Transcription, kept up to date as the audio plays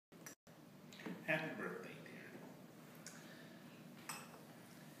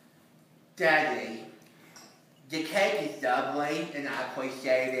Daddy, the cake is lovely and I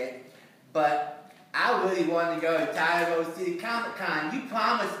appreciate it, but I really want to go to Tyler City Comic Con. You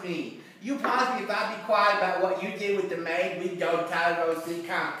promised me. You promised me if I'd be quiet about what you did with the maid, we'd go to Tyler City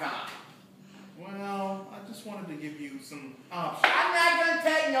Comic Con. Well, I just wanted to give you some options. I'm not going to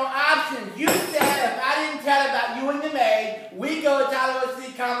take no options. You said if I didn't tell about you and the maid, we go to Tyler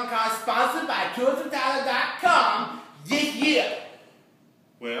City Comic Con sponsored by toursoftyler.com this year.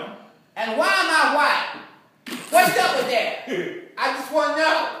 Well? And why am I white? What's up with that? I just want to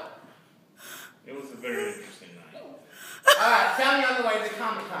know. It was a very interesting night. All right, tell me on the way to the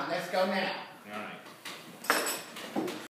Comic Con. Let's go now.